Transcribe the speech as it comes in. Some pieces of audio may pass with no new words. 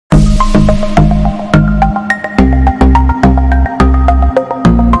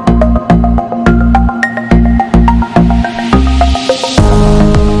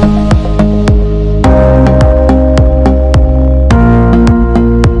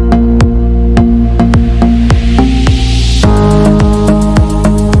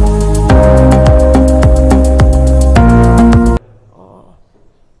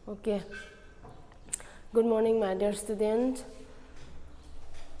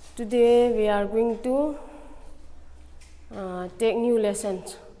Today we are going to take new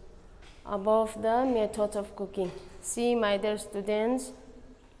lessons about the method of cooking. See, my dear students,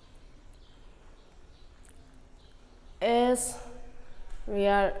 as we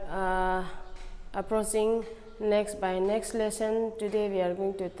are approaching next lesson, today we are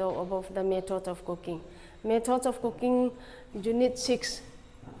going to talk about the method of cooking. Method of cooking, unit 6.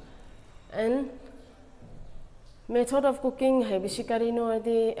 And method of cooking hai bisi karino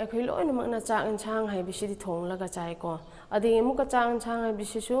adi akhoi loina makna chak inchang hai bisi di thong laga chai ko adi emuka chak inchang hai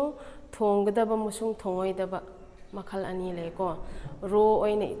bisi su thong gadaba musung thongoi daba makhal ani le ko raw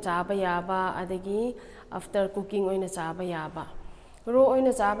oina chaba yaba adagi after cooking oina chaba yaba raw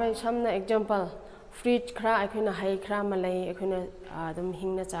oina chaba samna example fridge khra akhona hai khra malai akhona adum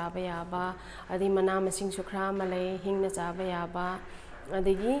hingna chaba yaba adi mana masing su khra malai hingna chaba yaba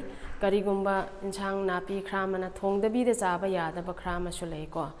adagi karigumba inchang napi khramana thongdabi de chaba yadaba khrama su lei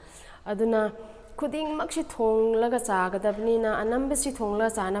ko aduna khuding makshi thong laga chagadabni na anamba si thongla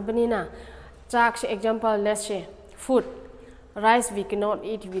chana bani na chak se example let's say food rice we cannot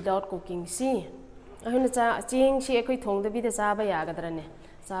eat without cooking see ahuna cha ching si ekhoi thongdabi de chaba yagadrane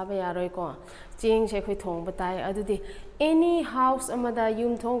chaba yaroi ko ching se ekhoi thong batai adudi any house amada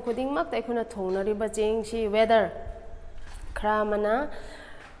yum thong khuding mak ta ekhona thongnari ba ching si whether khramana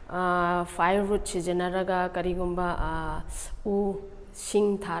firewood sijanaraga karigumba u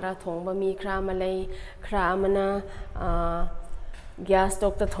sing thara thongba mi khrama lei khramana gas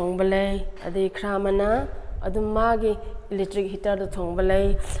stove ta thongba lei adi khramana adum magi electric heater da thongba lei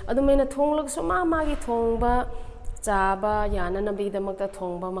adumena thonglak so magi thongba chaba yana na bi damak ta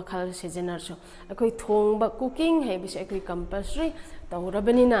thongba makhal sijanar so akoi thongba cooking hai bis akoi compulsory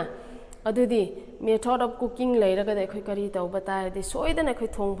tawrabani na adudi method of cooking leiraga de khoi kari tawba ta de soidana khoi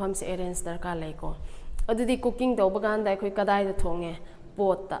thongpham se arrange darka leiko adudi cooking tawba gan da khoi kadai da thonge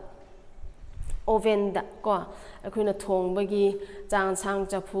pot ta oven da ko akhoina thongba gi chang sang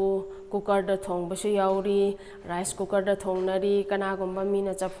chapu cooker da thongba su yauri rice cooker da thongnari kana gomba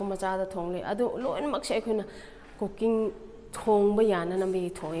mina chapu macha da thongle adu loin mak se akhoina cooking thongba yana na bi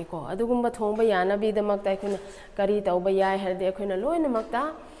thonge ko adugumba thongba yana bi da mak ta akhoina kari tawba yai harde akhoina loin mak ta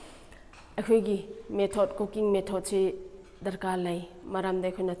अखोगी method cooking method से दरकार लै मरम दे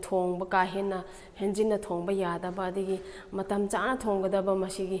अखोना थोंग का हेना हेंजिन थोंग यादब अदगी मतम चाना थोंगदब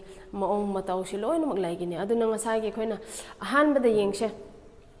मसिगी मओंग मतौ से लोइनमक लाइगिने अदुना ngसागी अखोना अहानबदा येंगसे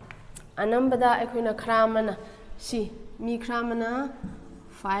अनंबदा अखोना खरामना सी मी खरामना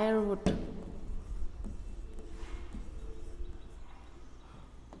firewood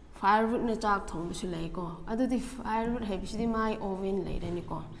ने चाक थोंबसु लैको अदुदी firewood हैबिसिदी माई oven लैरनी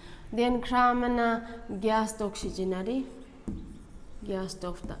को then khramana gas stove sijinari gas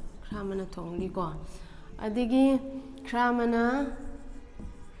stove ta khramana thongli ko adigi khramana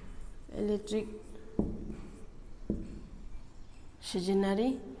electric sijinari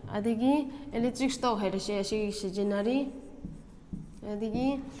adigi electric stove hairase asi sijinari adigi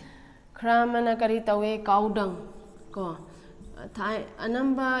khramana kari tawe kaudang ko thai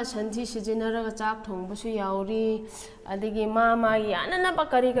anamba santhi sijinaraga chak thongbasu yauri adigi ma yana ba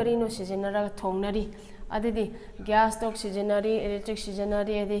kari no sijinaraga thongnari adidi gas stove sijinari electric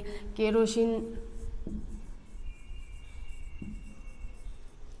sijinari adi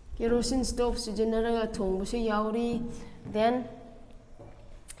kerosene stove sijinaraga thongbasu yauri then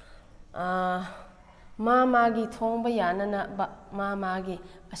ma gi thongba yana na ba ma gi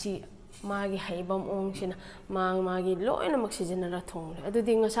asi magi haibam ong sina magi loina mak sijanara thongle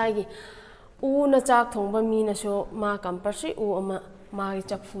adudi ngasai gi u na chak thongba mi na so ma compulsory u ama magi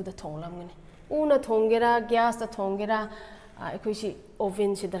chapfu da thonglam ngani u na thongera gas da thongera ekhoi si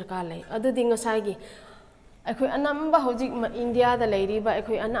oven si darka lai adudi ngasai gi ekhoi anamba hojik india da leiri ba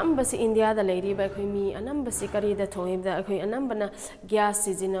ekhoi anamba si india da leiri ba ekhoi mi anamba si kari da thongib da ekhoi anamba na gas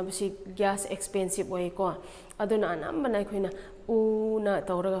sijina ba si gas expensive way ko aduna anamba na ekhoi na una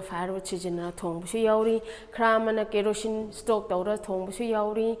tawraga firewood sijina thongbusu yauri khramana kerosene stove tawra thongbusu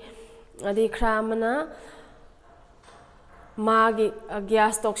yauri adi khramana magi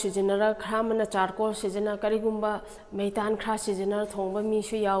gas stove sijina khramana charcoal sijina karigumba meitan khra sijina thongba mi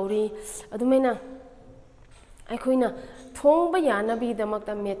su yauri adumena aikoina thongba yana bi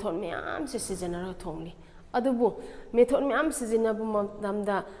damakta method myam se sijina thongli adubu method myam sijina bu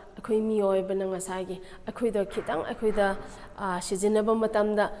damda akhoi mi oi bana ngasagi akhoi da khitang akhoi da sijina ba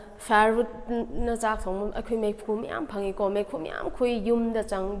matam da firewood na chak thong akhoi mekhu myam phangi ko mekhu myam khoi yum da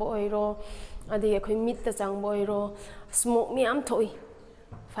chang bo oiro adi akhoi mit da chang bo oiro smoke myam thoi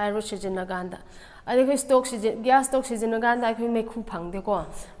firewood sijina ganda अदे खै stock season gas stock season गान दा खै मे खु फंग दे को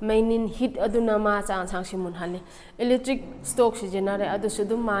मेनिन heat अदुना मा चांग चांग सि मुन हाले इलेक्ट्रिक स्टोक सिजन रे अदु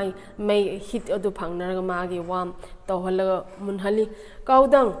सुदु माई मे हीट अदु फंगना मा गे वाम तो हल मुन हाली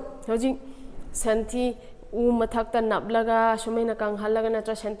काउदंग होजि सेंथी उ मथक नबलगा सुमेना कंगहलगा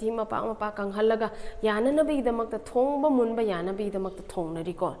नत्र सेंथी मपा कंगहलगा याननबी दमक थोंग मुनबा यानबी दमक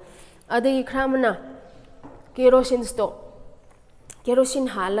थोंगनरी को अदे खरामना kerosene stock kerosene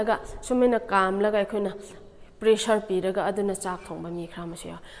हालगा Sumena कामलगा अखोना pressure पीरगा अदुना चाक थोंबा मी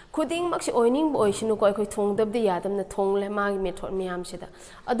खरामसे खुदिंग मक्सि ओइनिंग बोइसिनु को अखोय थोंगदबदि यादमना थोंगले मागी मेथड मियाम सिदा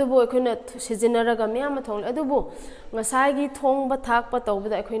अदुबो अखोना सिजनरगा मियाम थोंगले अदुबो ngसाइगी थोंगबा थाकपा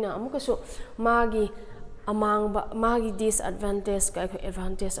तौबदा अखोयना अमुकसु मागी अमांगबा मागी डिसएडवांटेज का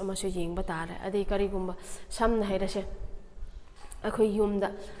एडवांटेज अमसु येंगबा तारे अदे करिगुंबा समना हैरसे अखोय युमदा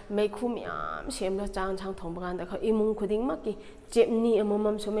मैखु म्याम सेमला चांग चांग थोंबा गांदा ख इमुंग खुदिंग मक्की जेपनी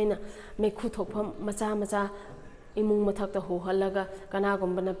अममम सुमेना मैखु थोकफम मचा मचा इमुंग मथक्ता होहलगा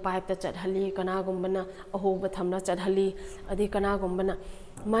कनागुंबना पाइप ता चढ़हली कनागुंबना अहोबा थमना चढ़हली अदे कनागुंबना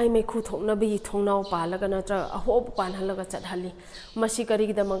माई मैखु थोकनबी थोंनाव पालगा नत्र अहोब पानहलगा चढ़हली मसी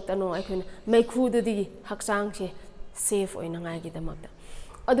करिगिदमक्तनो अखोयना मैखुदुदि हक्चांग से सेफ ओइनंगाइगिदमक्ता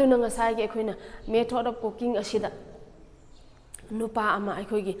अदुना ngसाइगी अखोयना मेथड ऑफ कुकिंग असिदा नुपा अमा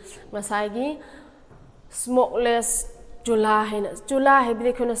अखोयगी ngसाइगी स्मोकलेस चूल्हा है चूल्हा है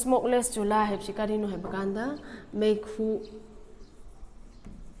देखो ना स्मोकलेस चूल्हा है शिकारी नो है बकांदा मैखु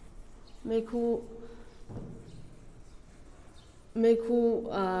मैखु मैखु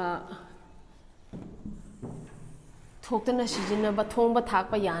थोक्तना सिजन थोंब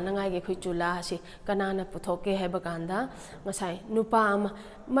थाकपा यानंगाई गे खै चूल्हा से कनाना पुथोके है बकांदा ngसाइ नुपा अमा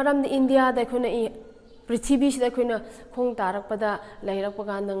मरम इंडिया देखोना पृथ्वी से अखोना खोंग तारकपदा लैरकपा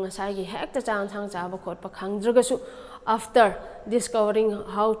गांदा ngसाइगी हेक्ता चांग चांग चाबा खोटपा खंगद्रगसु after discovering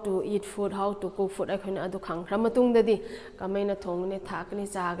how to eat food how to cook food अखोना अदु खंगख्रा मतुंगददी कमैना थोंगने थाकने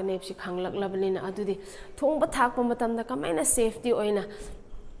चागने सि खंगलकलबनिना अदुदी थोंबा थाकपा मतमदा कमैना safety ओइना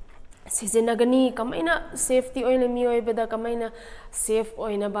सिजनगनी कमैना safety ओइना मियोइबदा कमैना safe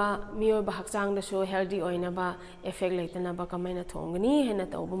ओइनाबा मियोइबा हक्चांगदसु healthy ओइनाबा effect लेतनाबा कमैना थोंगनी हेना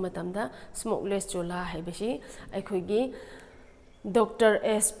तौबा मतमदा स्मोकलेस चूल्हा हैबसी अखोइगी doctor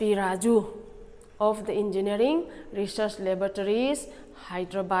SP. Raju of the engineering research laboratories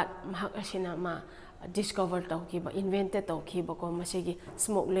Hyderabad mahak asina ma discover tawkiba invented tawkiba ko masigi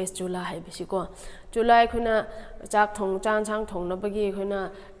smokeless chula haibasi ko chula khuna chak thong chang chang thong na bagi khuna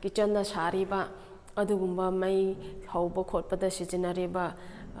kitchen da sari ba adugumba mai hauba khotpa da sijinari ba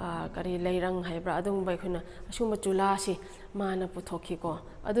kari leirang haibra adungba khuna asuma chula si mana puthokhi ko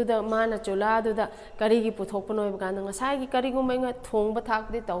aduda mana chula aduda kari gi puthokpano ba gan ngasai gi kari gumba nga thongba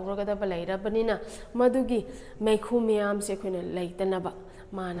thak de tawraga da ba leira banina madugi maikhu miyam se khuna leitana ba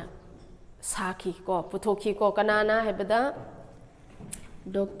mana sakhi ko puthokhi ko kanana haibada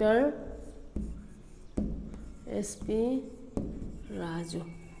Dr. S.P. Raju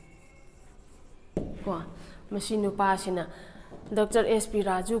ko masi nupasina Dr. S.P.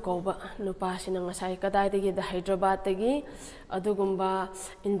 Raju kौबा नुपासिना ngसाइ कदाइदगी the Hyderabad तगी अदुगुंबा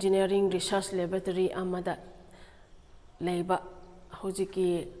engineering research laboratory अमदा लेबा होजिकी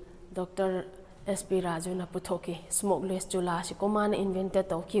doctor S.P. Raju ना पुथोकी smokeless चूल्हा से को मान invented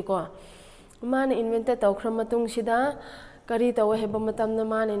तौकी को मान invented तौख्र मतुंग सिदा करी तौ हेबा मतमना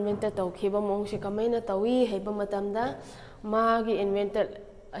मान इन्वेंटेड तौखिबा मोंग से कमैना तौई हेबा मतमदा मागी इन्वेंटेड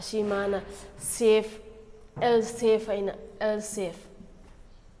असी माना सेफ एल सेफ आइना एल सेफ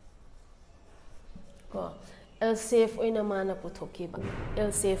को एल सेफ ओइना माना पुथोकीबा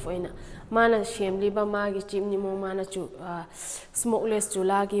एल सेफ ओइना माना शेमलीबा मागी चिमनी मो माना चु स्मोकलेस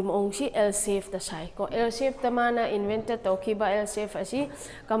चूल्हा की मोंगसी एल सेफ द साइ को एल सेफ द माना इन्वेंटेड तौकीबा एल सेफ असी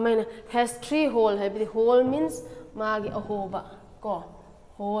कमैना हैज 3 होल हैबि होल मीन्स मागी अहोबा को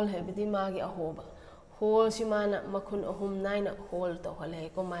होल हैबि मागी अहोबा होल सि माना मखुन अहुम नाइना होल तो हले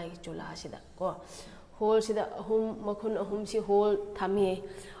को मागी चूल्हा सिदा को होल सिदा अहुम मखुन अहुम सि होल थामी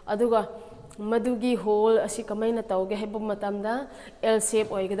अदुगा मदुगी होल असी कमैना तौगे हेब मतमदा एल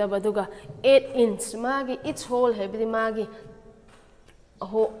शेप ओइगदब अदुगा 8 इंच मागी इच होल हेबि मागी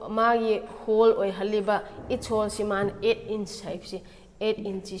मागी होल ओइ हलिबा इच होल सि मान 8 इंच हाइबसि 8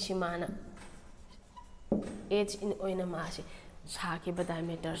 इंच सि माना 8 इन ओइना मासि साकिबा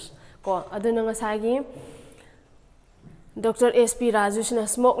डायमीटर्स को अदुना ngसाइगी Dr. S.P. Raju sina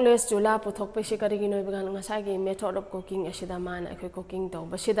smokeless chula puthok pe sikari noi bagan ngsaigi method of cooking asida man akhoi cooking to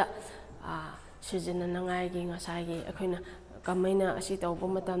basida sijina nangai gi ngsaigi akhoina kamaina asi tawba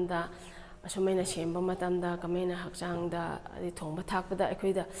matamda asumaina semba matamda kamaina hakchang da adi thongba thakpada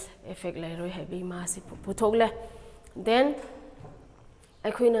akhoida effect lairoi hebi ma si puthok le then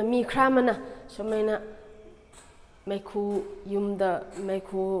ꯑꯩꯈꯣꯏꯅ ꯃꯤ ꯈꯔ ꯑꯃꯅ ꯁꯨꯃꯥꯏꯅ ꯃꯩꯈꯨ ꯌꯨꯝꯗ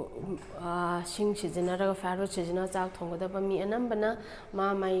ꯃꯩꯈꯨ ꯁꯤꯡ ꯁꯤꯖꯤꯟꯅꯔꯒ ꯐꯥꯏꯔꯋꯨꯗ ꯁꯤꯖꯤꯟꯅ ꯆꯥꯛ ꯊꯣꯡꯒꯗꯕ ꯃꯤ ꯑꯅꯝꯕꯅ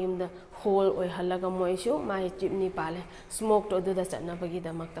ꯃꯥꯏ ꯌꯨꯝꯗ ꯍꯣꯜ ꯑꯣꯏꯍꯜꯂꯒ ꯃꯣꯏꯁꯨ ꯃꯥꯏ ꯆꯤꯞꯅꯤ ꯄꯥꯜꯂꯦ ꯁ꯭ꯃꯣꯛꯇꯣ ꯑꯗꯨꯗ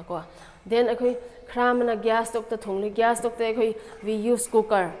ꯆꯠꯅꯕꯒꯤꯗꯃꯛꯇꯀꯣ ꯗꯦꯟ ꯑꯩꯈꯣꯏ ꯈꯔ ꯑꯃꯅ ꯒ꯭ꯌꯥꯁ ꯁ꯭ꯇꯣꯞꯇ ꯊꯣꯡꯂꯤ ꯒ꯭ꯌꯥꯁ ꯁ꯭ꯇꯣꯞꯇ ꯑꯩꯈꯣꯏ ꯋꯤ ꯌꯨꯁ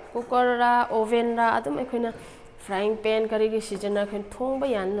ꯀꯨꯀꯔꯔ ꯑꯣꯚꯦꯟꯔ ꯑꯗꯨꯝ ꯑꯩꯈꯣꯏꯅ ꯐ꯭ꯔꯥꯏꯡ ꯄꯦꯟ ꯀꯔꯤꯒꯤ ꯁꯤꯖꯤꯟꯅ ꯑꯩꯈꯣꯏꯅ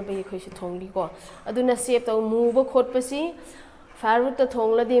ꯊꯣꯡꯕ ꯌꯥꯅꯕꯒꯤ ꯑꯩꯈꯣꯏꯁꯨ ꯊꯣꯡꯂꯤꯀꯣ ꯑꯗꯨꯅ ꯁꯦꯞ ꯇꯧ ꯃꯨꯕ ꯈꯣꯠꯄꯁꯤ ꯐꯥꯏꯔꯋꯨꯗꯇ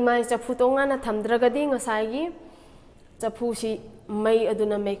ꯊꯣꯡꯂꯗꯤ ꯃꯥꯏ ꯆꯐꯨ ꯇꯣꯉꯥꯟꯅ ꯊꯝꯗ꯭ꯔꯒꯗꯤ ꯉꯁꯥꯏꯒꯤ ꯆꯐꯨꯁꯤ ꯃꯩ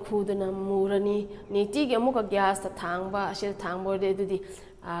ꯑꯗꯨꯅ ꯃꯩꯈꯨꯗꯨꯅ ꯃꯨꯔꯅꯤ ꯅꯤꯇꯤꯒꯤ ꯑꯃꯨꯛꯀ ꯒ꯭ꯌꯥꯁꯇ ꯊꯥꯡꯕ ꯑꯁꯤꯗ ꯊꯥꯡꯕ ꯑꯣꯏꯔꯗꯤ ꯑꯗꯨꯗꯤ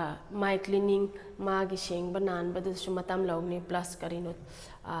ꯃꯥꯏ ꯀ꯭ꯂꯤꯅꯤꯡ ꯃꯥꯒꯤ ꯁꯦꯡꯕ ꯅꯥꯟꯕꯗꯁꯨ ꯃꯇꯝ ꯂꯧꯒꯅꯤ ꯄ꯭ꯂꯁ ꯀꯔꯤꯅꯣ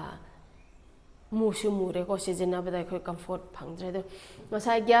ꯃꯨꯁꯨ ꯃꯨꯔꯦꯀꯣ ꯁꯤꯖꯤꯟꯅꯕꯗ ꯑꯩꯈꯣꯏ ꯀꯝꯐꯣꯔꯠ ꯐꯪꯗ꯭ꯔꯦ ꯑꯗꯣ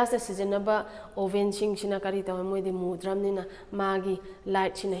ꯉꯁꯥꯏ ꯒ꯭ꯌꯥꯁꯇ ꯁꯤꯖꯤꯟꯅꯕ ꯑꯣꯚꯦꯟꯁꯤꯡꯁꯤꯅ ꯀꯔꯤ ꯇꯧꯋꯦ ꯃꯣꯏꯗꯤ ꯃꯨꯗ꯭ꯔꯕꯅꯤꯅ ꯃꯥꯒꯤ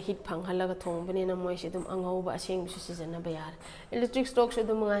ꯂꯥꯏꯠꯁꯤꯅ ꯍꯤꯠ ꯐꯪꯍꯜꯂꯒ ꯊꯣꯡꯕꯅꯤꯅ ꯃꯣꯏꯁꯤ ꯑꯗꯨꯝ ꯑꯉꯧꯕ ꯑꯁꯦꯡꯕꯁꯨ ꯁꯤꯖꯤꯟꯅꯕ ꯌꯥꯔꯦ ꯏꯂꯦꯛꯇ꯭ꯔꯤꯛ ꯁ꯭ꯇꯣꯛꯁꯨ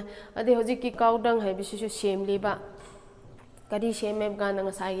ꯑꯗꯨꯝ ꯃꯉꯥꯏ ꯑꯗꯩ ꯍꯧꯖꯤꯛꯀꯤ ꯀꯥꯎꯗꯪ ꯍꯥꯏꯕꯁꯤꯁꯨ ꯁꯦꯝꯂꯤꯕ ꯀꯔꯤ ꯁꯦꯝꯃꯦ ꯍꯥꯏꯕ ꯀꯥꯟꯗ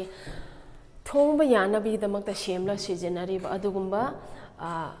ꯉꯁꯥꯏꯒꯤ ꯊꯣꯡꯕ ꯌꯥꯅꯕꯒꯤꯗꯃꯛꯇ ꯁꯦꯝꯂꯒ ꯁꯤꯖꯤꯟꯅꯔꯤꯕ ꯑꯗꯨꯒꯨꯝꯕ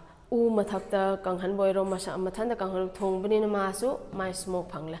ꯎ ꯃꯊꯛꯇ ꯀꯪꯍꯟꯕ ꯑꯣꯏꯔꯣ ꯃꯊꯟꯇ ꯀꯪꯍꯟꯕ ꯊꯣꯡꯕꯅꯤꯅ ꯃꯥꯁꯨ ꯃꯥꯏ ꯁ꯭ꯃꯣꯛ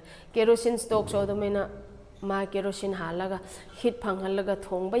ꯐꯪꯂꯦ ꯀꯦꯔꯣꯁꯤꯟ ꯁ꯭ꯇꯣꯛꯁꯨ ꯑꯗꯨꯃꯥꯏꯅ ꯃꯥ ꯀꯦꯔꯣꯁꯤꯟ ꯍꯥꯜꯂꯒ ꯍꯤꯠ ꯐꯪꯍꯜꯂꯒ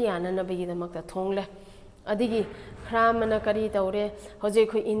ꯊꯣꯡꯕ ꯌꯥꯅꯅꯕꯒꯤꯗꯃꯛꯇ ꯊꯣꯡꯂꯦ ꯑꯗꯒꯤ ꯈꯔ ꯑꯃꯅ ꯀꯔꯤ ꯇꯧꯔꯦ ꯍꯧꯖꯤꯛ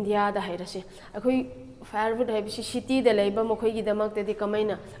ꯑꯩꯈꯣꯏ ꯏꯟꯗꯤꯌꯥꯗ ꯍꯥꯏꯔꯁꯤ ꯑꯩꯈꯣꯏ ꯐꯥꯏꯔꯋꯨꯗ ꯍꯥꯏꯕꯁꯤ ꯁꯤꯇꯤꯗ ꯂꯩꯕ ꯃꯈꯣꯏꯒꯤꯗꯃꯛꯇꯗꯤ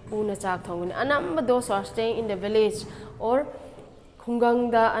ꯀꯃꯥꯏꯅ ꯎꯅ ꯆꯥꯛ ꯊꯣꯡꯒꯅꯤ ꯑꯅꯝꯕ ꯗꯣꯁ ꯑꯥꯔ ꯁ꯭ꯇꯦꯌꯤꯡ ꯏꯟ ꯗ ꯚꯤꯂꯦꯖ ꯑꯣꯔ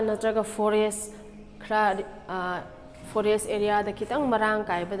ꯈꯨꯡꯒꯪꯗ ꯅꯠꯇ꯭ꯔꯒ ꯐꯣꯔꯦꯁ ꯈꯔ ꯐꯣꯔꯦꯁ ꯑꯦꯔꯤꯌꯥꯗ ꯈꯤꯇꯪ ꯃꯔꯥꯡ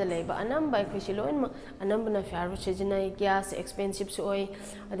ꯀꯥꯏꯕꯗ ꯂꯩꯕ ꯑꯅꯝꯕ ꯑꯩꯈꯣꯏꯁꯤ ꯂꯣꯏꯅꯃꯛ ꯑꯅꯝꯕꯅ ꯐꯥꯏꯔꯋꯨꯗ ꯁꯤꯖꯤꯟꯅꯩ ꯒ꯭ꯌꯥꯁ ꯑꯦꯛꯁꯄꯦꯟꯁꯤꯞꯁꯨ ꯑꯣꯏ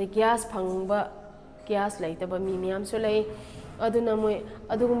ꯑꯗꯩ ꯒ꯭ꯌꯥꯁ ꯐꯪꯕ ꯒ꯭ꯌꯥꯁ ꯂꯩꯇꯕ ꯃꯤ ꯃꯌꯥꯝꯁꯨ ꯂꯩ ꯑꯗꯨꯅ ꯃꯣꯏ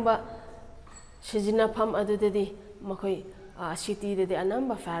ꯑꯗꯨꯒꯨꯝꯕ ꯁꯤꯖꯤꯟꯅꯐꯝ ꯑꯗꯨꯗꯗꯤ ꯃꯈꯣꯏ ꯁꯤꯇꯤꯗꯗꯤ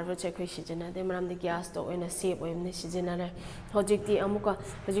ꯑꯅꯝꯕ ꯐꯥꯏꯔꯋꯨꯗꯁꯦ ꯑꯩꯈꯣꯏ ꯁꯤꯖꯤꯟꯅꯗꯦ ꯃꯔꯝꯗꯤ ꯒ꯭ꯌꯥꯁꯇ ꯑꯣꯏꯅ ꯁꯦꯞ ꯑꯣꯏꯕꯅꯤ ꯁꯤꯖꯤꯟꯅꯔꯦ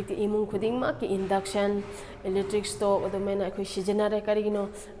ꯍꯧꯖꯤꯛꯇꯤ ꯏꯃꯨꯡ ꯈꯨꯗꯤꯡꯃꯛꯀꯤ ꯏꯟꯗꯛꯁꯟ ꯏꯂꯦꯛꯇ꯭ꯔꯤꯛ ꯁ꯭ꯇꯣꯞ ꯑꯗꯨꯃꯥꯏꯅ ꯑꯩꯈꯣꯏ ꯁꯤꯖꯤꯟꯅꯔꯦ ꯀꯔꯤꯒꯤꯅꯣ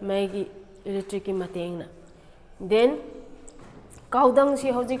ꯃꯩꯒꯤ ꯏꯂꯦꯛꯇ꯭ꯔꯤꯛꯀꯤ ꯃꯇꯦꯡꯅ ꯗꯦꯟ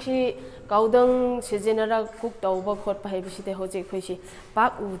ꯀꯥꯎꯗꯪꯁꯤ ꯍꯧꯖꯤꯛꯁꯤ ꯀꯥꯎꯗꯪ ꯁꯤꯖꯤꯟꯅꯔꯒ ꯀꯨꯛ ꯇꯧꯕ ꯈꯣꯠꯄ ꯍꯥꯏꯕꯁꯤꯗꯤ ꯍꯧꯖꯤꯛ ꯑꯩꯈꯣꯏꯁꯤ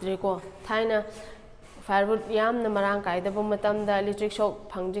ꯄꯥꯛ ꯎꯗ꯭ꯔꯦꯀꯣ ꯊꯥꯏꯅ ꯐꯥꯏꯔꯋꯨꯗ ꯌꯥꯝꯅ ꯃꯔꯥꯡ ꯀꯥꯏꯗꯕ ꯃꯇꯝꯗ ꯏꯂꯦꯛꯇ꯭ꯔꯤꯛ ꯁꯣꯛ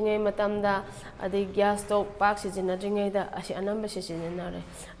ꯐꯪꯗ꯭ꯔꯤꯉꯩ ꯃꯇꯝꯗ ꯑꯗꯩ ꯒ꯭ꯌꯥꯁ ꯁ꯭ꯇꯣꯞ ꯄꯥꯛ ꯁꯤꯖꯤꯟꯅꯗ꯭ꯔꯤꯉꯩꯗ ꯑꯁꯤ ꯑꯅꯝꯕꯁꯤ ꯁꯤꯖꯤꯟꯅꯔꯦ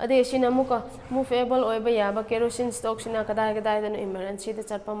ꯑꯗꯩ ꯑꯁꯤꯅ ꯑꯃꯨꯛꯀ ꯃꯨꯚꯦꯕꯜ ꯑꯣꯏꯕ ꯌꯥꯕ ꯀꯦꯔꯣꯁꯤꯟ ꯁ꯭ꯇꯣꯛꯁꯤꯅ ꯀꯗꯥꯏꯗꯅꯣ ꯏꯃꯥꯔꯖꯦꯟꯁꯤꯗ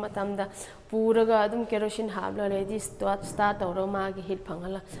ꯆꯠꯄ ꯃꯇꯝꯗ ꯄꯨꯔꯒ ꯑꯗꯨꯝ ꯀꯦꯔꯣꯁꯤꯟ ꯍꯥꯞꯂꯒ ꯔꯦꯗꯤ ꯁ꯭ꯇꯥꯔꯠ ꯇꯧꯔꯒ ꯃꯥꯒꯤ ꯍꯤꯠ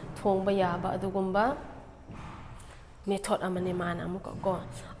ꯐꯪꯍꯜꯂꯒ ꯊꯣꯡꯕ ꯌꯥꯕ ꯑꯗꯨꯒꯨꯝꯕ ꯃꯦꯊꯣꯗ ꯑꯃꯅꯤ ꯃꯥꯅ ꯑꯃꯨꯛꯀ ꯀꯣ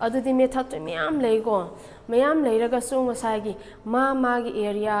ꯑꯗꯨꯗꯤ ꯃꯦꯊꯣꯗꯇꯨ ꯃꯌꯥꯝ ꯂꯩꯀꯣ ꯃꯌꯥꯝ ꯂꯩꯔꯒꯁꯨ ꯉꯁꯥꯏꯒꯤ ꯃꯥꯒꯤ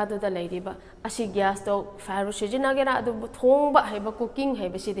ꯑꯦꯔꯤꯌꯥꯗꯨꯗ ꯂꯩꯔꯤꯕ ꯑꯁꯤ ꯒ꯭ꯌꯥꯁ ꯁ꯭ꯇꯣꯞ ꯐꯥꯏꯔꯋꯨꯗ ꯁꯤꯖꯤꯟꯅꯒꯦꯔꯥ ꯑꯗꯨꯕꯨ ꯊꯣꯡꯕ ꯍꯥꯏꯕ ꯀꯨꯀꯤꯡ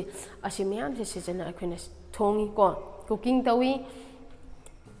ꯍꯥꯏꯕꯁꯤꯗꯤ ꯑꯁꯤ ꯃꯌꯥꯝꯁꯦ ꯁꯤꯖꯤꯟꯅ ꯑꯩꯈꯣꯏꯅ ꯊꯣꯡꯉꯤꯀꯣ ꯀꯨꯀꯤꯡ ꯇꯧꯏ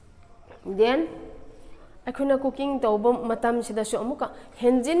ꯗꯦꯟ ꯑꯩꯈꯣꯏꯅ ꯀꯨꯀꯤꯡ ꯇꯧꯕ ꯃꯇꯝꯁꯤꯗꯁꯨ ꯑꯃꯨꯛꯀ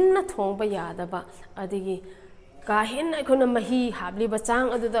ꯍꯦꯟꯖꯤꯟꯅ ꯊꯣꯡꯕ ꯌꯥꯗꯕ ꯑꯗꯒꯤ ꯀꯥ ꯍꯦꯟꯅ ꯑꯩꯈꯣꯏꯅ ꯃꯍꯤ ꯍꯥꯞꯂꯤꯕ ꯆꯥꯡ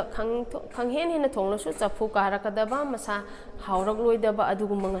ꯑꯗꯨꯗ ꯈꯪꯍꯦꯟ ꯍꯦꯟꯅ ꯊꯣꯡꯂꯁꯨ ꯆꯐꯨ ꯀꯥꯔꯛꯀꯗꯕ ꯃꯁꯥ ꯍꯥꯎꯔꯛꯂꯣꯏꯗꯕ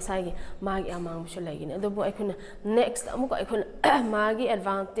ꯑꯗꯨꯒꯨꯝꯕ ꯉꯁꯥꯏꯒꯤ ꯃꯥꯒꯤ ꯑꯃꯥꯡꯕꯁꯨ ꯂꯩꯒꯅꯤ ꯑꯗꯨꯕꯨ ꯑꯩꯈꯣꯏꯅ ꯅꯦꯛꯁꯇ ꯑꯃꯨꯛꯀ ꯑꯩꯈꯣꯏꯅ ꯃꯥꯒꯤ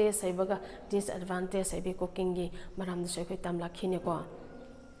ꯑꯦꯗꯚꯥꯟꯇꯦꯖ ꯍꯥꯏꯕꯒ ꯗꯤꯁꯑꯦꯗꯚꯥꯟꯇꯦꯖ ꯍꯥꯏꯕꯒꯤ ꯀꯨꯀꯤꯡꯒꯤ ꯃꯔꯝꯗꯁꯨ ꯑꯩꯈꯣꯏ ꯇꯝꯂꯛꯈꯤꯅꯤꯀꯣ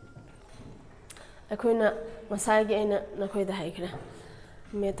ꯑꯩꯈꯣꯏꯅ ꯉꯁꯥꯏꯒꯤ ꯑꯩꯅ ꯅꯈꯣꯏꯗ ꯍꯥꯏꯈ꯭ꯔꯦ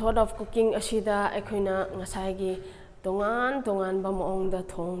ꯃꯦꯊꯣꯗ ꯑꯣꯐ ꯀꯨꯀꯤꯡ ꯑꯁꯤꯗ ꯑꯩꯈꯣꯏꯅ ꯉꯁꯥꯏꯒꯤ ꯇꯣꯉꯥꯟ ꯇꯣꯉꯥꯟꯕ ꯃꯑꯣꯡꯗ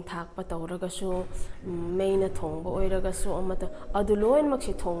ꯊꯣꯡ ꯊꯥꯛꯄ ꯇꯧꯔꯒꯁꯨ ꯃꯩꯅ ꯊꯣꯡꯕ ꯑꯣꯏꯔꯒꯁꯨ ꯑꯃꯠꯇ ꯑꯗꯨ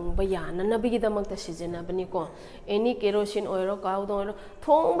ꯂꯣꯏꯅꯃꯛꯁꯤ ꯊꯣꯡꯕ ꯌꯥꯅꯅꯕꯒꯤꯗꯃꯛꯇ ꯁꯤꯖꯤꯟꯅꯕꯅꯤꯀꯣ ꯑꯦꯅꯤ ꯀꯦꯔꯣꯁꯤꯟ ꯑꯣꯏꯔꯣ ꯀꯥꯎꯗꯪ ꯑꯣꯏꯔꯣ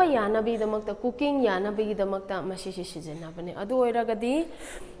ꯊꯣꯡꯕ ꯌꯥꯅꯕꯒꯤꯗꯃꯛꯇ ꯀꯨꯀꯤꯡ ꯌꯥꯅꯕꯒꯤꯗꯃꯛꯇ ꯃꯁꯤꯁꯤ ꯁꯤꯖꯤꯟꯅꯕꯅꯤ ꯑꯗꯨ ꯑꯣꯏꯔꯒꯗꯤ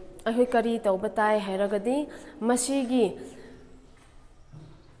ꯑꯩꯈꯣꯏ ꯀꯔꯤ ꯇꯧꯕ ꯇꯥꯏ ꯍꯥꯏꯔꯒꯗꯤ ꯃꯁꯤꯒꯤ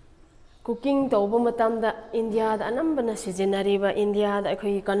ꯀꯨꯀꯤꯡ ꯇꯧꯕ ꯃꯇꯝꯗ ꯏꯟꯗꯤꯌꯥꯗ ꯑꯅꯝꯕꯅ ꯁꯤꯖꯤꯟꯅꯔꯤꯕ ꯏꯟꯗꯤꯌꯥꯗ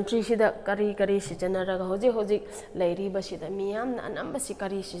ꯑꯩꯈꯣꯏꯒꯤ ꯀꯟꯇ꯭ꯔꯤꯁꯤꯗ ꯀꯔꯤ ꯁꯤꯖꯤꯟꯅꯔꯒ ꯍꯧꯖꯤꯛ ꯂꯩꯔꯤꯕꯁꯤꯗ ꯃꯤꯌꯥꯝꯅ ꯑꯅꯝꯕꯁꯤ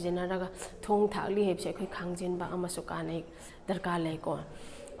ꯀꯔꯤ ꯁꯤꯖꯤꯟꯅꯔꯒ ꯊꯣꯡ ꯊꯥꯛꯂꯤ ꯍꯥꯏꯕꯁꯤ ꯑꯩꯈꯣꯏ ꯈꯪꯖꯤꯟꯕ ꯑꯃꯁꯨ ꯀꯥꯟꯅꯩ ꯗꯔꯀꯥꯔ ꯂꯩꯀꯣ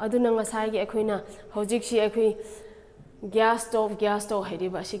ꯑꯗꯨꯅ ꯉꯁꯥꯏꯒꯤ ꯑꯩꯈꯣꯏꯅ ꯍꯧꯖꯤꯛꯁꯤ ꯑꯩꯈꯣꯏ ꯒ꯭ꯌꯥꯁ ꯁ꯭ꯇꯣꯞ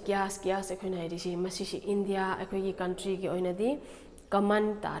ꯍꯥꯏꯔꯤꯕ ꯑꯁꯤ ꯒ꯭ꯌꯥꯁ ꯑꯩꯈꯣꯏꯅ ꯍꯥꯏꯔꯤꯁꯤ ꯃꯁꯤꯁꯤ ꯏꯟꯗꯤꯌꯥ ꯑꯩꯈꯣꯏꯒꯤ ꯀꯟꯇ꯭ꯔꯤꯒꯤ ꯑꯣꯏꯅꯗꯤ ꯀꯃꯟ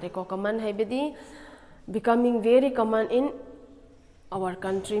ꯇꯥꯔꯦꯀꯣ ꯀꯃꯟ ꯍꯥꯏꯕꯗꯤ ꯕꯤꯀꯃꯤꯡ very common in our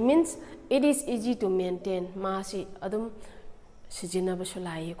country means it is easy to maintain ꯃꯥꯁꯤ ꯑꯗꯨꯝ ꯁꯤꯖꯤꯟꯅꯕꯁꯨ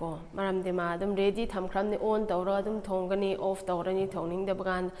ꯂꯥꯛꯏꯀꯣ ꯃꯔꯝꯗꯤ ꯃꯥ ꯑꯗꯨꯝ ꯔꯦꯗꯤ ꯊꯝꯈ꯭ꯔꯕꯅꯤ ꯑꯣꯟ ꯇꯧꯔꯒ ꯑꯗꯨꯝ ꯊꯣꯡꯒꯅꯤ ꯑꯣꯐ ꯇꯧꯔꯅꯤ ꯊꯣꯡꯅꯤꯡꯗꯕ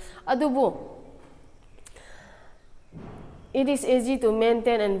ꯀꯥꯟꯗ ꯑꯗꯨꯕꯨ it is easy to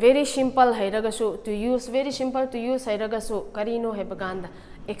maintain and very simple hairagasu to use very simple to use hairagasu karino heba ganda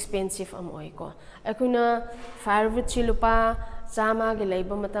expensive am oiko akuna firewood chilupa chama ge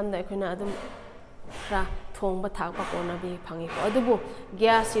leiba matamda akuna adum ra thongba thakpa kona bi phangiko adubu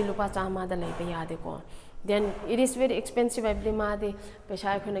gas chilupa chama da leiba yade ko then it is very expensive haibdi madi paisa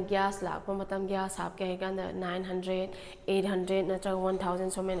akhona gas lakpa matam gas hap ke ganda 900 800 natra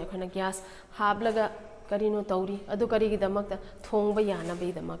 1000 so men akhona gas hablaga karino tauri adu kari gi damakta thongba yana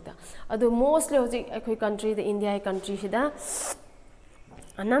be damakta adu mostly hoji akhoi country the India country hida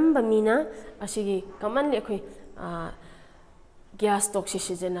anamba mina asigi commonly akhoi gas stock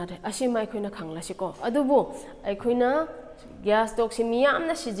sijenare asima akhoi na khangla siko adubu akhoi na gas stock si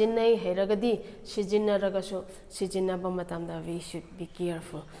miyamna sijinai heragadi sijinaraga so sijinaba matamda we should be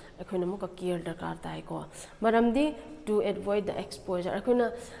careful akhoi na muka care dakar tai ko maramdi to avoid the exposure akhoi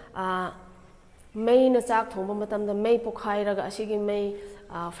na may na chak thongba matamda may pokhairaga asigi may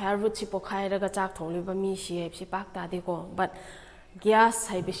firewood si pokhairaga chak thongliba mi si si pak ta de ko but gas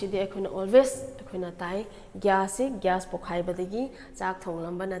hai bisidi akhona always akhona tai gas pokhaiba degi chak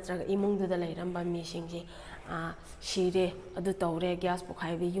thonglamba natraga imung du da lairamba mi singji shire adu tawre gas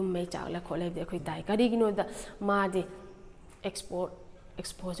pokhaibi yum may chakla kholai de akhoi tai kari gino da ma de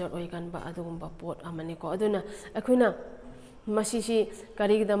exposure oi kan ba adugumba pot amani ko aduna akhona masisi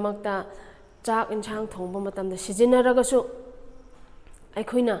kari damakta chak inchang thongba matamda sijinaraga su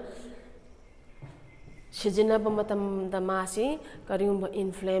akhona sijinaba matamda masi kariyumba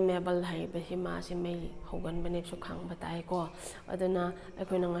inflammable haiba hi masi mai hogan bane su khangba tai ko aduna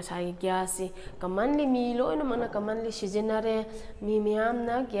akhona ngasai gas si commonly mi loina mana commonly sijinare mi miyam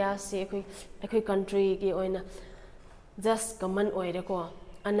na gas si akhoi country gi oina just common oire ko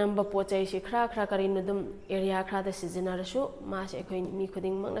anamba pochai si khra karin dum area khra da sijinare su masi akhoi mi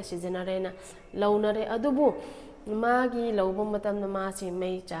khuding mangna sijinare na launare adubu magi lawba matamna masi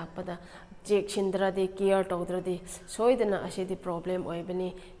mai chakpada check chindradi care tawdradi soidana asidi problem oibani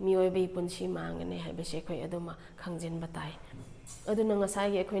mi oibai punsi mangane haibase khoi aduma khangjin batai aduna ngasai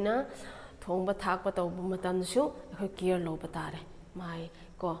ge khoina thongba thakpa tawba matamsu khoi care lo batare mai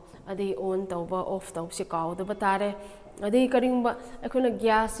ko adi on tawba off taw si kaw da batare adi karingba khoina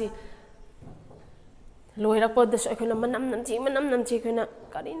gas si loirakpa da khoina manam namchi khoina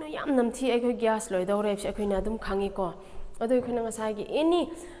karino yam namthi khoi gas loi dawre se khoina adum khangi ko adu khoina ngasai ge any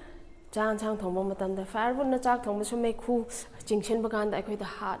chang thongba matamda firewood na chak thongba su mai khu jingchen bagan da akhoi da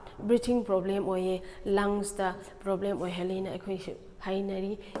heart breathing problem oye lungs da problem oi helina akhoi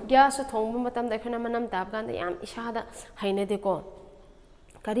hainari gas thongba matamda akhona manam tab gan da yam isada hainade ko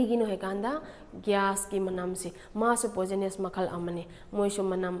kari gino he ganda gas ki manam si ma su poisonous makhal amane moi su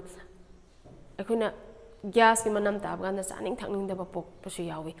manam akhona gas ki manam tab gan da chaning thangning da pok pasu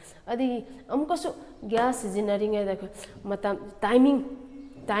yawi adi amka su gas sijinaring da matam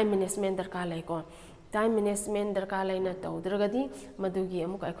time management darkar lai ko time management darkar lai na tawdragadi madugi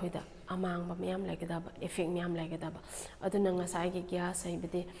amuk akhoida amang ba myam laigada ba effect myam laigada ba aduna ngasai gi gas sai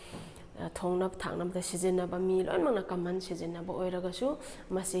bide thongnap thangnam da sijina ba mi lon mangna kaman sijina ba oiraga su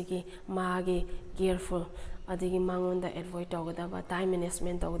masigi magi careful adigi mangon da avoid tawgada ba time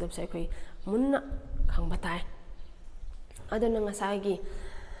management tawgada sai khoi munna khangba tai aduna ngasai gi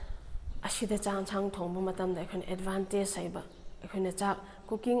ashida chang thongba matam da khon advantage sai ba khona chak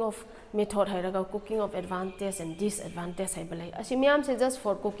cooking of method hairaga cooking of advantage and disadvantage hai balai asimiam se just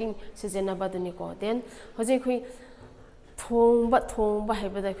for cooking sijena baduni ko then hoje khui thongba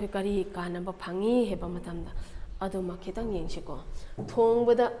haibada khui kari kana ba phangi heba matamda aduma khitang yengsi ko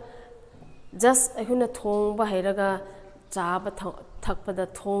thongba da just khona thongba hairaga chaba thakpada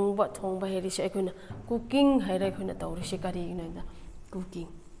thongba heri se khona cooking haira khona tawri se kari ginoida cooking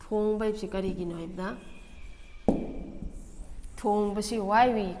thongba se kari ginoida thongbasi why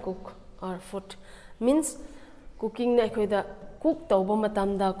we cook our food means cooking na ekhoida cook tawba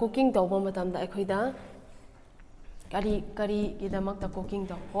matamda cooking tawba matamda ekhoida kari gidamakta cooking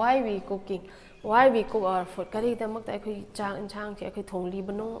to why we cook our food kari gidamakta ekhoi chang inchang se ekhoi thongli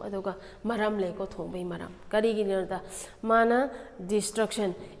bano aduga maram lei ko thongbai maram kari ginada mana destruction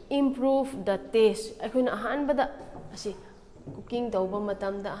improve the taste ekhoina ahan bada asi cooking tawba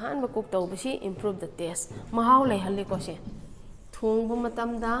matamda ahan ba cook tawbasi improve the taste mahau lei halle ko se thongba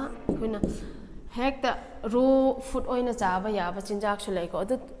matamda khoina hekta raw food oina chaba yaba chinjak su lai ko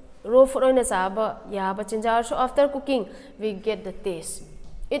adu raw food oina chaba yaba chinjak so after cooking we get the taste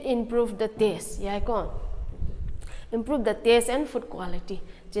it improve the taste yai ko improve the taste and food quality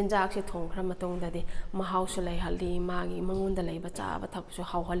chinjak se thong khra matong da de mahau su lai halli magi mangun da lai ba chaba thak su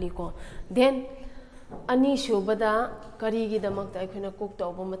hau halli ko then ani shubada kari gi damak ta khuna cook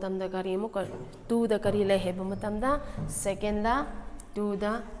to ba matam da kari mo kar tu da kari lai he ba matam da second da tu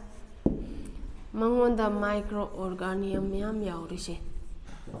da mangon da microorganism yam yauri se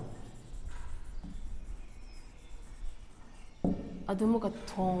adumuka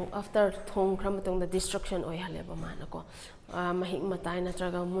thong after thong khram tong the destruction oi hale ba mana ko mahik matai na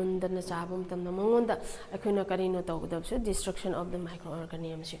traga munda na chabum tam na mangonda akhuna karino tawdab so destruction of the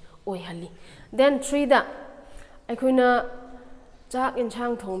microorganisms oi hali then 3 da akhuna chak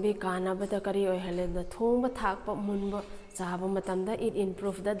inchang thong bi kana ba da kari oi hale da thong ba thak pa mun ba chaba matam da it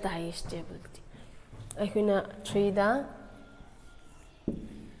improve the digestibility akhuna 3 da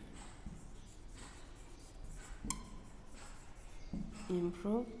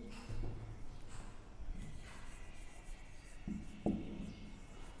improve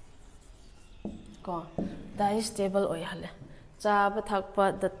ko digestible oi hale chaba thakpa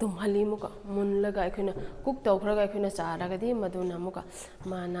da tum hali muka mun laga akhuna cook taw khraga akhuna chara ga di maduna muka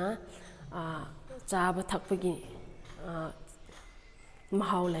mana chaba thakpa gi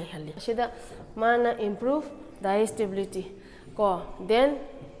mahau lai hali sida mana improve digestibility ko then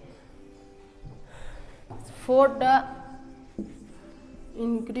for the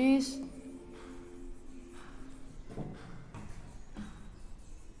increase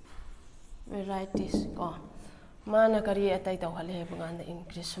varieties ko mana kari atai taw hale he banganda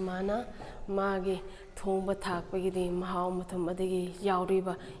increase mana magi thongba thakpa gi di mahau mathum adigi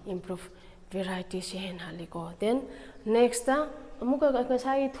yauriba improve varieties hen hali ko then next amuka ka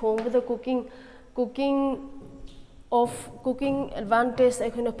sai thongba the cooking advantage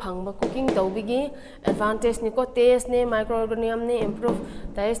akhuna phangba cooking tawbigi advantage ni ko taste ne microorganism ne improve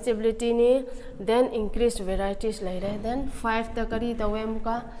digestibility ni then increase varieties laire then 5 ta kari tawe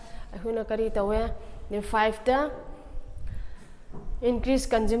muka akhuna kari tawe then 5 ta increase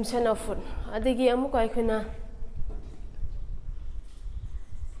consumption of food adigi amuka akhuna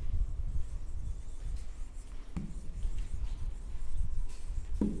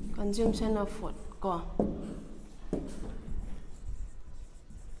consumption of food ko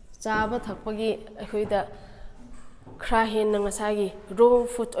chaba thakpagi akhoi da khra hen na ngasagi raw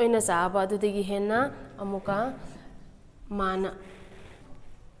food oina chaba adudagi henna amuka mana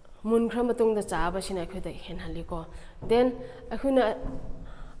mun khra matung da chaba sina akhoi da hen hali ko then akhuna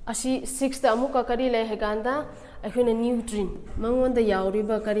asi 6 da amuka kari le heganda akhuna nutrient mangon da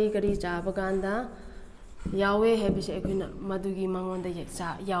yauriba kari chaba ganda yawe hebise akhuna madugi mangon da yeksa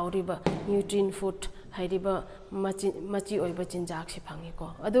yauriba nutrient food hairiba machi oiba chinjak se phangi ko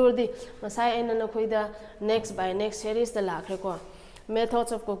adurdi masai aina na khoida next by next series da lakhre ko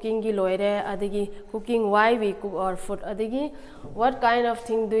methods of cooking gi loire adigi cooking why we cook our food adigi what kind of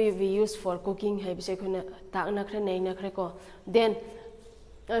thing do we use for cooking hebise khuna tak na khre nei na khre ko then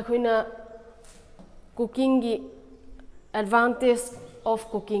khoina cooking gi advantage of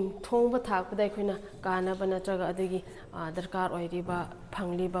cooking thongba thakpada khoina kana bana traga adigi darkar oiriba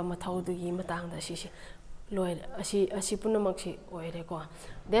phangliba mathaudugi matangda si loy asi punamaksi oire ko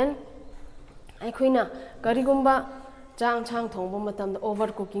then khoina karigumba chang thongba matamda over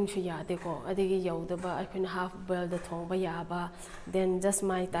cooking su yade ko adigi yaudaba khoina half boil da thongba yaba then just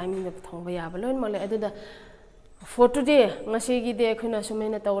my timing da thongba yaba loin male aduda for today ngasi gi de khoina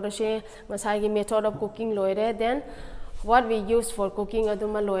sumaina tawrase ngasai gi method of cooking loire then what we use for cooking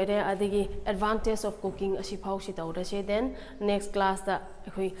aduma loire adigi advantage of cooking asi phausi tawrase then next class da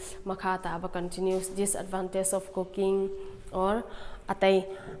khoi makha ta ba continues disadvantage of cooking or atai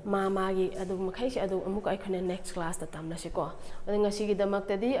mama gi adu makhai se adu amuk ai khone next class da tamna se ko adinga sigi damak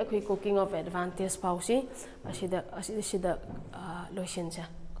tadi akhoi cooking of advantage phausi asida lotion sa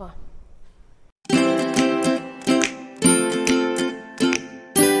ko